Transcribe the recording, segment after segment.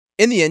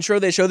In the intro,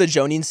 they show the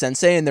Jonin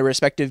sensei and their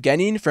respective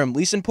genin from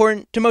least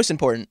important to most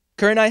important.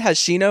 Kurenai has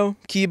Shino,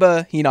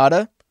 Kiba,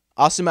 Hinata.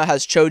 Asuma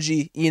has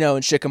Choji, Ino,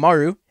 and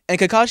Shikamaru. And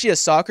Kakashi has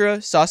Sakura,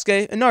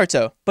 Sasuke, and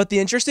Naruto. But the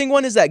interesting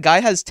one is that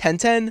Guy has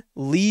Tenten,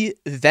 Lee,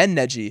 then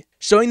Neji,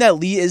 showing that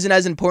Lee isn't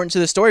as important to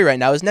the story right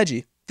now as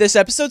Neji. This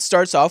episode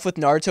starts off with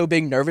Naruto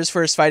being nervous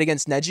for his fight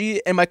against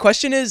Neji, and my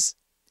question is,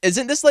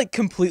 isn't this like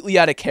completely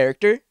out of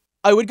character?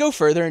 I would go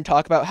further and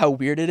talk about how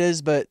weird it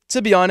is, but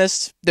to be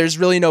honest, there's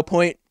really no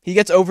point. He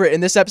gets over it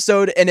in this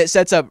episode, and it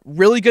sets up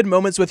really good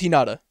moments with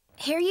Hinata.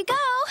 Here you go.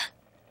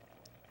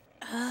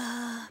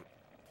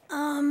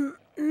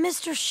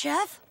 Mr.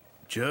 Chef?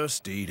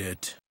 Just eat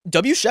it.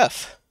 W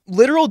Chef.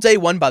 Literal day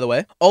one, by the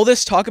way. All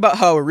this talk about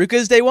how Aruka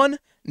is day one?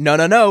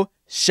 No.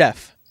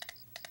 Chef.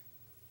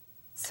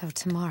 So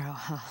tomorrow,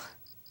 huh?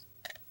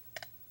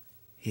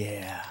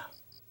 Yeah.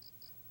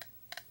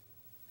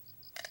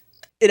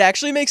 It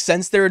actually makes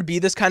sense there would be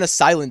this kind of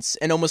silence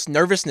and almost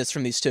nervousness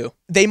from these two.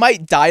 They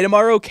might die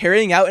tomorrow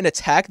carrying out an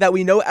attack that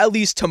we know at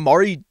least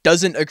Tamari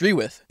doesn't agree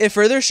with. It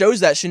further shows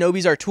that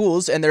shinobis are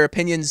tools and their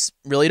opinions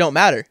really don't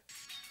matter.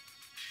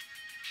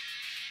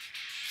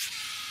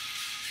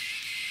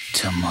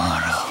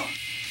 Tomorrow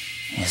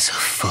is a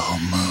full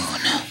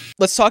moon.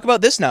 Let's talk about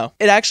this now.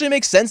 It actually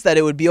makes sense that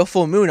it would be a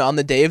full moon on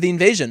the day of the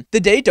invasion. The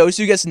day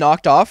Dosu gets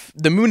knocked off,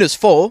 the moon is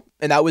full,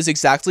 and that was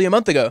exactly a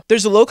month ago.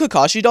 There's a low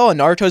Kakashi doll in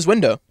Naruto's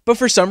window, but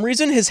for some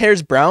reason his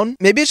hair's brown.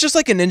 Maybe it's just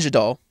like a ninja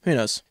doll, who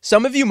knows.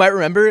 Some of you might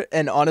remember,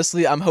 and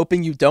honestly I'm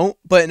hoping you don't,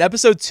 but in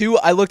episode 2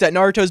 I looked at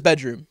Naruto's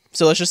bedroom,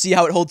 so let's just see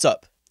how it holds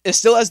up. It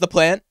still has the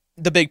plant,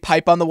 the big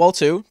pipe on the wall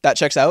too, that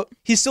checks out.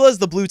 He still has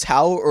the blue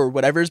towel or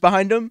whatever's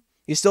behind him.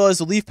 He still has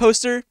the leaf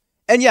poster,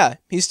 and yeah,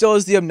 he still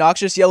has the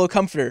obnoxious yellow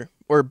comforter,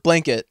 or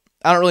blanket.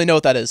 I don't really know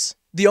what that is.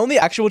 The only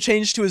actual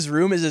change to his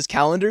room is his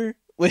calendar,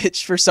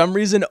 which for some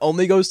reason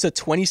only goes to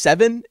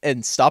 27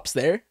 and stops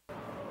there.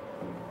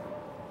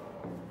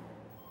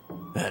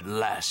 At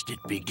last it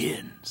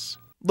begins.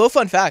 Little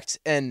fun fact,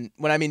 and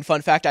when I mean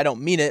fun fact, I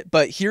don't mean it,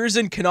 but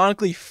Hiruzen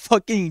canonically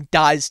fucking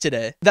dies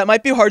today. That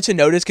might be hard to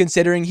notice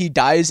considering he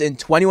dies in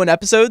 21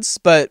 episodes,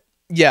 but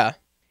yeah,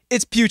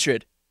 it's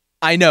putrid.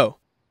 I know.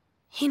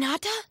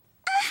 Hinata?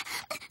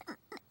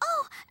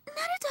 Oh,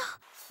 Naruto.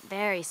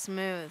 Very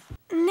smooth.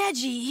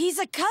 Neji, he's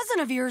a cousin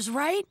of yours,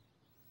 right?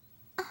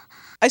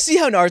 I see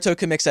how Naruto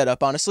can mix that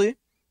up, honestly.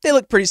 They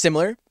look pretty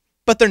similar,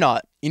 but they're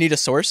not. You need a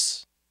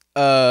source?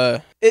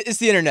 It's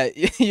the internet.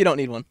 You don't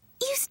need one.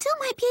 You still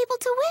might be able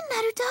to win,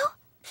 Naruto.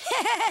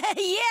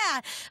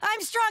 Yeah,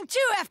 I'm strong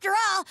too, after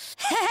all.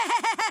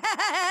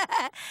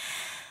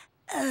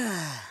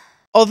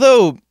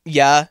 Although,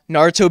 yeah,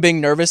 Naruto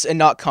being nervous and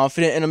not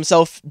confident in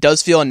himself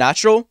does feel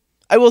unnatural,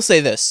 I will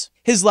say this.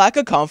 His lack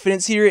of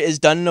confidence here is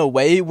done in a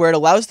way where it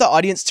allows the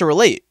audience to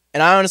relate,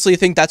 and I honestly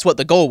think that's what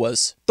the goal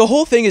was. The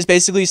whole thing is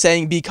basically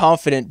saying be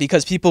confident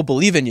because people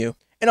believe in you,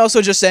 and also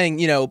just saying,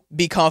 you know,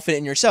 be confident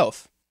in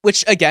yourself.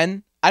 Which,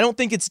 again, I don't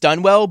think it's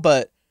done well,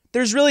 but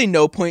there's really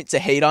no point to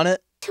hate on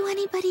it. To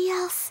anybody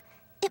else,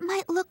 it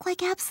might look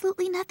like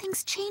absolutely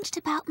nothing's changed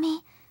about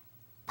me,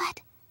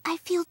 but I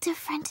feel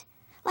different.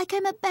 Like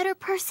I'm a better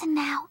person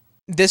now.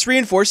 This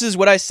reinforces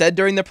what I said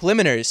during the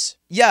preliminaries.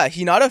 Yeah,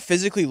 Hinata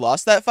physically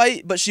lost that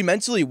fight, but she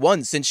mentally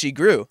won since she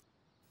grew.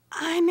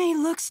 I may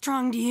look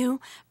strong to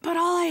you, but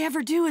all I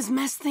ever do is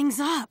mess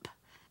things up.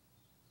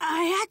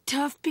 I act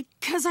tough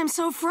because I'm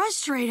so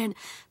frustrated,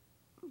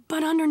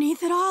 but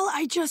underneath it all,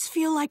 I just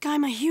feel like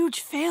I'm a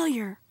huge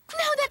failure.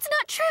 No, that's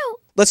not true!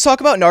 Let's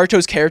talk about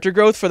Naruto's character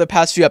growth for the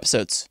past few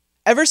episodes.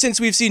 Ever since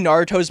we've seen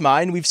Naruto's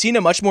mind, we've seen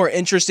a much more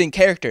interesting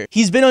character.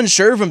 He's been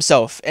unsure of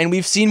himself, and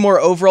we've seen more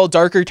overall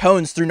darker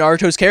tones through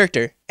Naruto's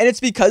character. And it's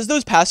because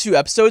those past few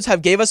episodes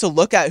have gave us a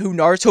look at who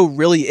Naruto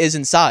really is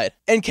inside.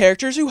 And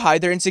characters who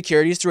hide their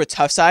insecurities through a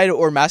tough side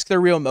or mask their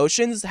real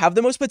emotions have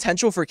the most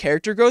potential for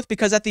character growth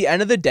because at the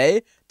end of the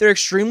day, they're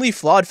extremely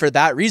flawed for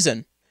that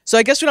reason. So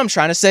I guess what I'm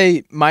trying to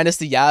say, minus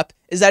the yap,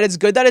 is that it's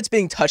good that it's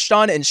being touched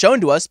on and shown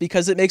to us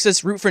because it makes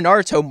us root for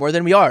Naruto more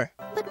than we are.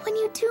 But when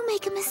you do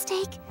make a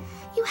mistake,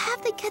 you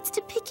have the guts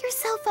to pick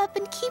yourself up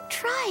and keep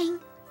trying.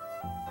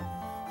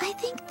 I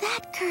think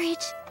that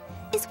courage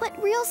is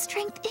what real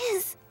strength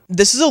is.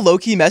 This is a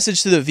low-key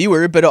message to the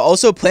viewer, but it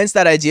also plants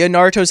that idea in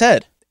Naruto's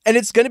head. And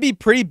it's gonna be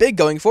pretty big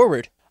going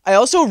forward. I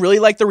also really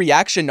like the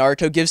reaction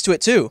Naruto gives to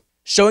it too,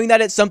 showing that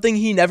it's something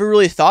he never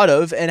really thought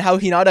of and how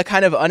Hinata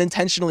kind of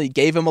unintentionally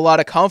gave him a lot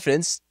of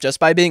confidence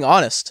just by being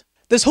honest.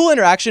 This whole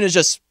interaction is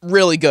just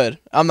really good,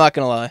 I'm not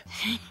gonna lie.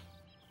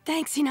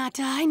 Thanks,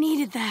 Hinata, I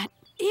needed that.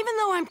 Even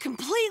though I'm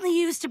completely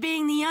used to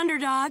being the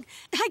underdog,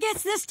 I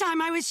guess this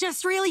time I was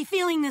just really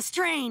feeling the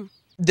strain.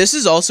 This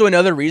is also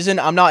another reason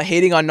I'm not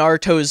hating on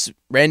Naruto's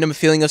random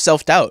feeling of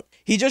self-doubt.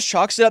 He just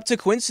chalks it up to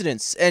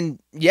coincidence, and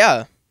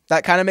yeah,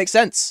 that kind of makes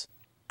sense.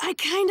 I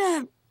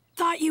kinda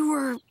thought you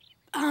were,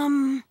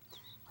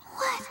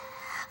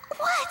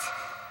 What?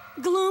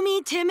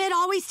 Gloomy, timid,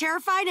 always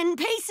terrified, and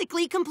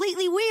basically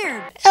completely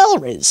weird.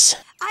 Elriz.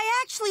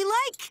 I actually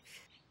like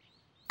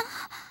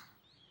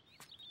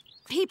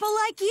people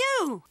like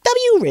you.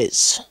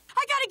 W-Riz.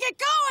 I gotta get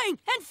going,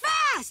 and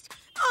fast!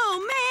 Oh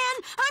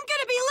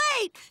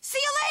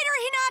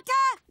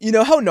You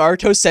know how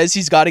Naruto says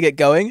he's got to get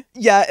going?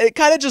 Yeah, it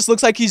kind of just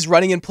looks like he's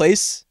running in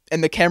place,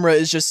 and the camera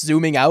is just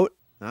zooming out.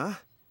 Huh?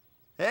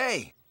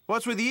 Hey,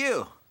 what's with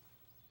you?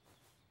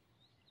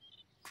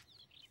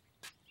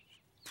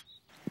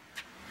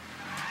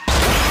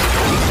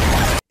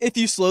 If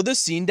you slow the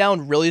scene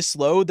down really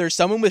slow, there's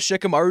someone with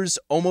Shikamaru's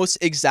almost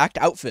exact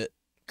outfit.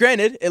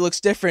 Granted, it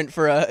looks different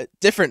for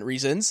different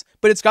reasons,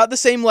 but it's got the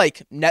same,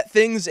 like, net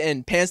things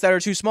and pants that are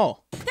too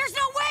small. There's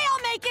no way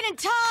I'll make it in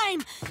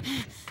time!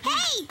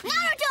 Hey,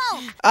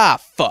 Naruto! Ah,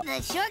 fuck.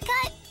 The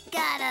shortcut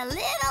got a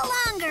little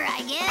longer,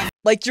 I guess.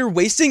 Like, you're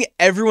wasting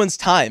everyone's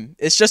time.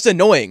 It's just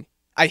annoying.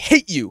 I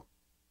hate you.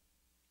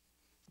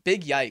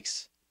 Big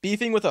yikes.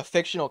 Beefing with a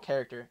fictional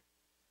character.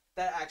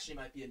 That actually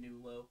might be a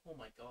new low. Oh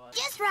my god.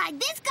 Just ride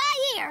this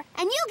guy here,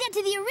 and you'll get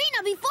to the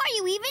arena before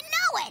you even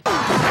know it.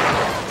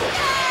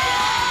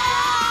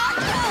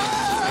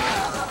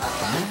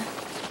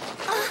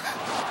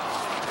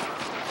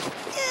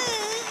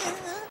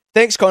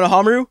 Thanks,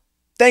 Konohamaru.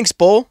 Thanks,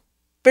 Bull.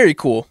 Very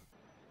cool.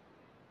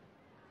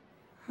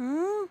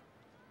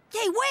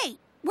 Hey, wait!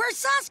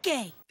 Where's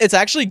Sasuke? It's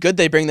actually good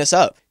they bring this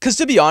up. Because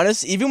to be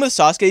honest, even with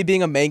Sasuke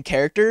being a main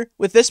character,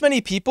 with this many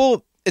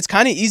people, it's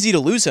kind of easy to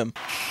lose him.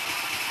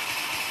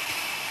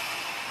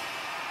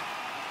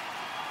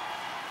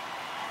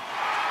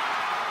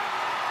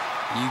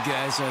 You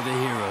guys are the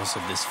heroes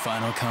of this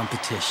final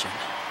competition.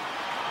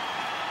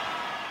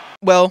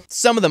 Well,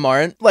 some of them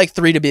aren't, like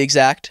 3 to be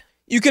exact.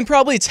 You can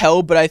probably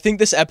tell, but I think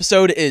this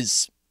episode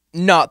is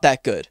not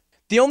that good.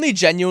 The only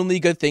genuinely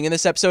good thing in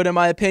this episode, in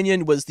my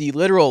opinion, was the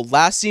literal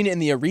last scene in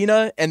the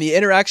arena and the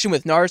interaction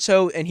with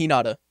Naruto and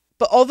Hinata.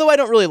 But although I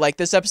don't really like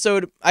this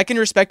episode, I can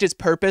respect its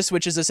purpose,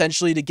 which is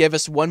essentially to give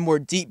us one more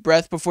deep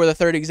breath before the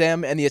 3rd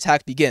exam and the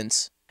attack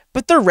begins.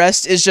 But the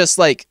rest is just,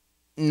 like,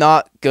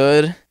 not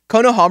good.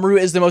 Konohamaru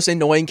is the most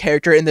annoying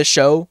character in the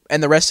show,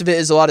 and the rest of it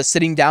is a lot of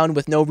sitting down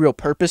with no real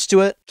purpose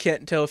to it.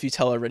 Can't tell if you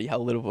tell already how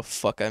little of a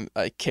fuck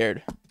I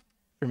cared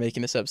for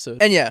making this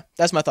episode. And yeah,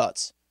 that's my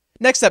thoughts.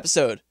 Next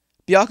episode,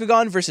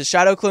 Byakugan versus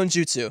Shadow Clone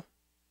Jutsu.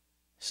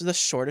 This is the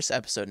shortest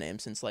episode name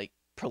since, like,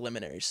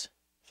 preliminaries.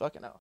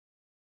 Fucking hell.